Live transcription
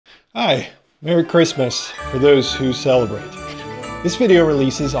Hi, Merry Christmas for those who celebrate. This video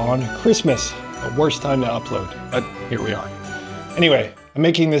releases on Christmas, the worst time to upload, but here we are. Anyway, I'm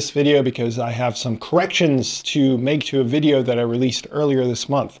making this video because I have some corrections to make to a video that I released earlier this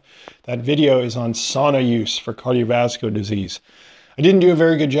month. That video is on sauna use for cardiovascular disease. I didn't do a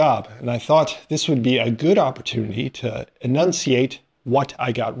very good job, and I thought this would be a good opportunity to enunciate what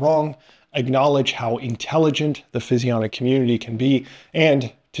I got wrong, acknowledge how intelligent the Physionic community can be,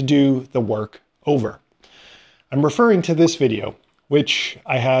 and to do the work over. I'm referring to this video, which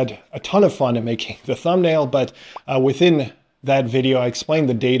I had a ton of fun in making the thumbnail, but within that video, I explained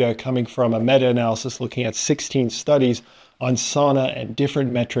the data coming from a meta-analysis looking at 16 studies on sauna and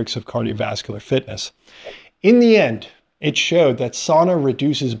different metrics of cardiovascular fitness. In the end, it showed that sauna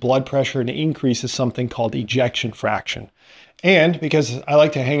reduces blood pressure and increases something called ejection fraction. And because I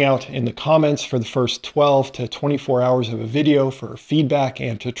like to hang out in the comments for the first 12 to 24 hours of a video for feedback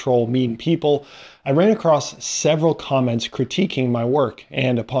and to troll mean people, I ran across several comments critiquing my work.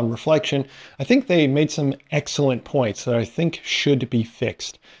 And upon reflection, I think they made some excellent points that I think should be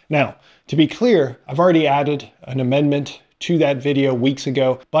fixed. Now, to be clear, I've already added an amendment to that video weeks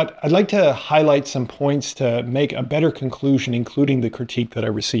ago, but I'd like to highlight some points to make a better conclusion, including the critique that I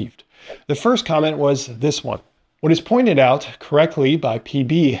received. The first comment was this one. What is pointed out correctly by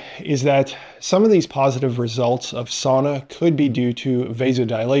PB is that some of these positive results of sauna could be due to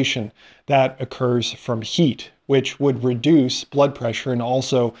vasodilation that occurs from heat, which would reduce blood pressure and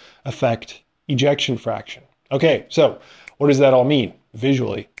also affect ejection fraction. Okay, so what does that all mean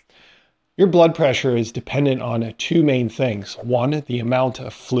visually? Your blood pressure is dependent on two main things. One, the amount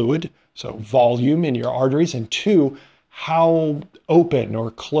of fluid, so volume in your arteries, and two, how open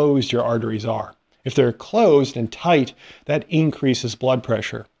or closed your arteries are. If they're closed and tight, that increases blood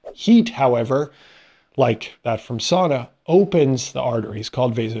pressure. Heat, however, like that from sauna, opens the arteries,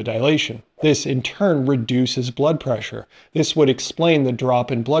 called vasodilation. This in turn reduces blood pressure. This would explain the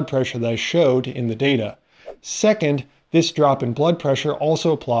drop in blood pressure that I showed in the data. Second, this drop in blood pressure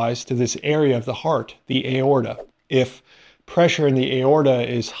also applies to this area of the heart, the aorta. If pressure in the aorta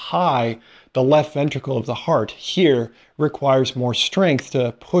is high, the left ventricle of the heart here requires more strength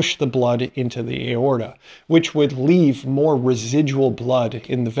to push the blood into the aorta, which would leave more residual blood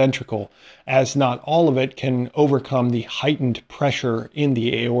in the ventricle, as not all of it can overcome the heightened pressure in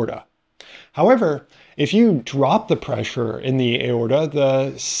the aorta. However, if you drop the pressure in the aorta,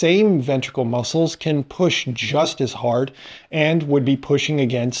 the same ventricle muscles can push just as hard and would be pushing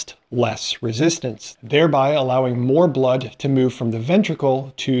against less resistance, thereby allowing more blood to move from the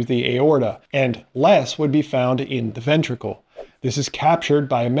ventricle to the aorta, and less would be found in the ventricle. This is captured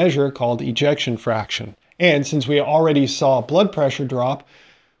by a measure called ejection fraction. And since we already saw blood pressure drop,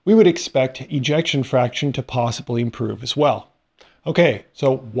 we would expect ejection fraction to possibly improve as well. Okay,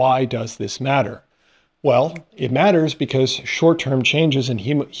 so why does this matter? Well, it matters because short-term changes in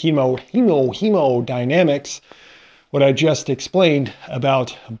hemodynamics, what I just explained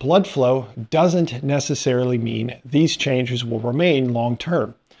about blood flow, doesn't necessarily mean these changes will remain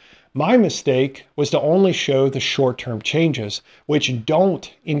long-term. My mistake was to only show the short-term changes, which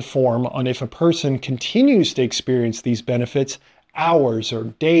don't inform on if a person continues to experience these benefits hours or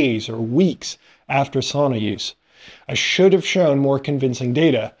days or weeks after sauna use. I should have shown more convincing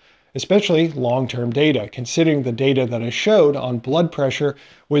data, especially long-term data, considering the data that I showed on blood pressure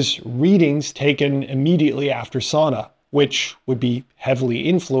was readings taken immediately after sauna, which would be heavily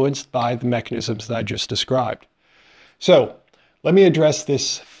influenced by the mechanisms that I just described. So let me address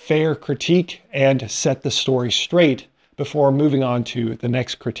this fair critique and set the story straight before moving on to the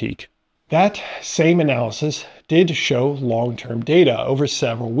next critique. That same analysis did show long-term data over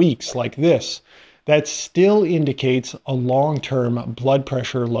several weeks like this. That still indicates a long-term blood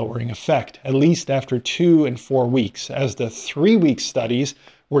pressure lowering effect, at least after 2 and 4 weeks, as the 3-week studies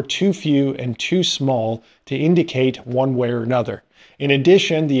were too few and too small to indicate one way or another. In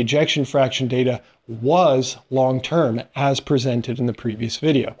addition, the ejection fraction data was long-term as presented in the previous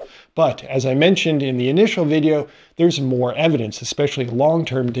video. But as I mentioned in the initial video, there's more evidence, especially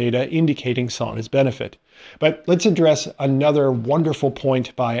long-term data indicating sauna's benefit. But let's address another wonderful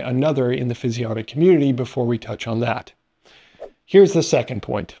point by another in the Physionic community before we touch on that. Here's the second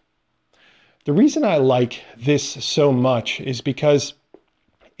point. The reason I like this so much is because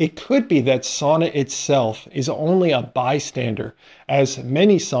it could be that sauna itself is only a bystander, as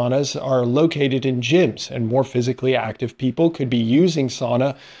many saunas are located in gyms and more physically active people could be using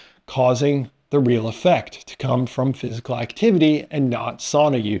sauna, causing the real effect to come from physical activity and not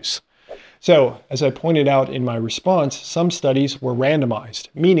sauna use. So, as I pointed out in my response, some studies were randomized,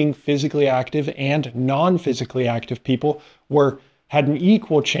 meaning physically active and non-physically active people were had an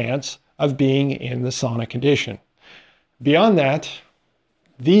equal chance of being in the sauna condition. Beyond that,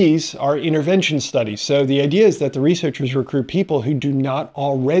 these are intervention studies. So the idea is that the researchers recruit people who do not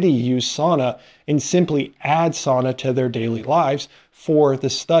already use sauna and simply add sauna to their daily lives for the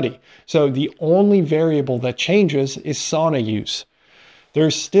study. So the only variable that changes is sauna use.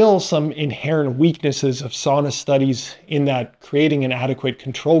 There's still some inherent weaknesses of sauna studies in that creating an adequate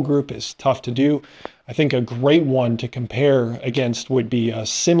control group is tough to do. I think a great one to compare against would be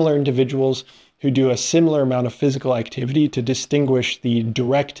similar individuals who do a similar amount of physical activity to distinguish the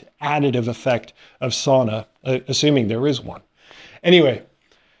direct additive effect of sauna, assuming there is one. Anyway,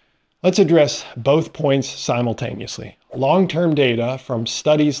 let's address both points simultaneously. Long-term data from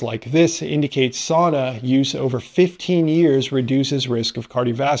studies like this indicates sauna use over 15 years reduces risk of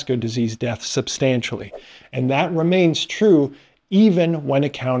cardiovascular disease death substantially. And that remains true even when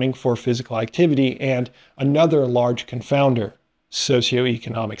accounting for physical activity and another large confounder,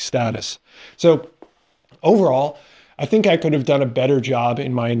 socioeconomic status. So overall, I think I could have done a better job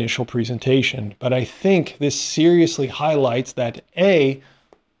in my initial presentation, but I think this seriously highlights that A,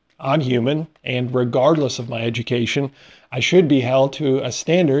 I'm human, and regardless of my education, I should be held to a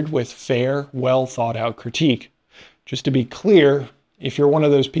standard with fair, well thought out critique. Just to be clear, if you're one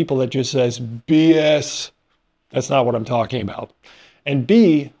of those people that just says BS, that's not what I'm talking about. And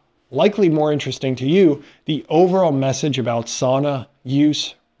B, likely more interesting to you, the overall message about sauna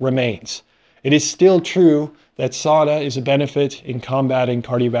use remains. It is still true that sauna is a benefit in combating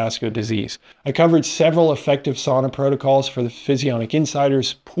cardiovascular disease. I covered several effective sauna protocols for the Physionic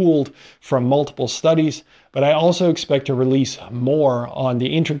insiders pooled from multiple studies, but I also expect to release more on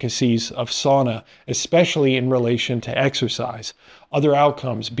the intricacies of sauna, especially in relation to exercise, other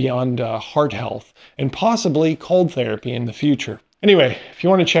outcomes beyond heart health, and possibly cold therapy in the future. Anyway, if you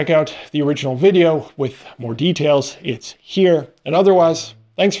want to check out the original video with more details, it's here. And otherwise,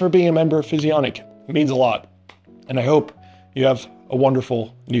 thanks for being a member of Physionic. It means a lot. And I hope you have a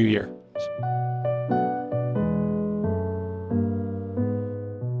wonderful new year.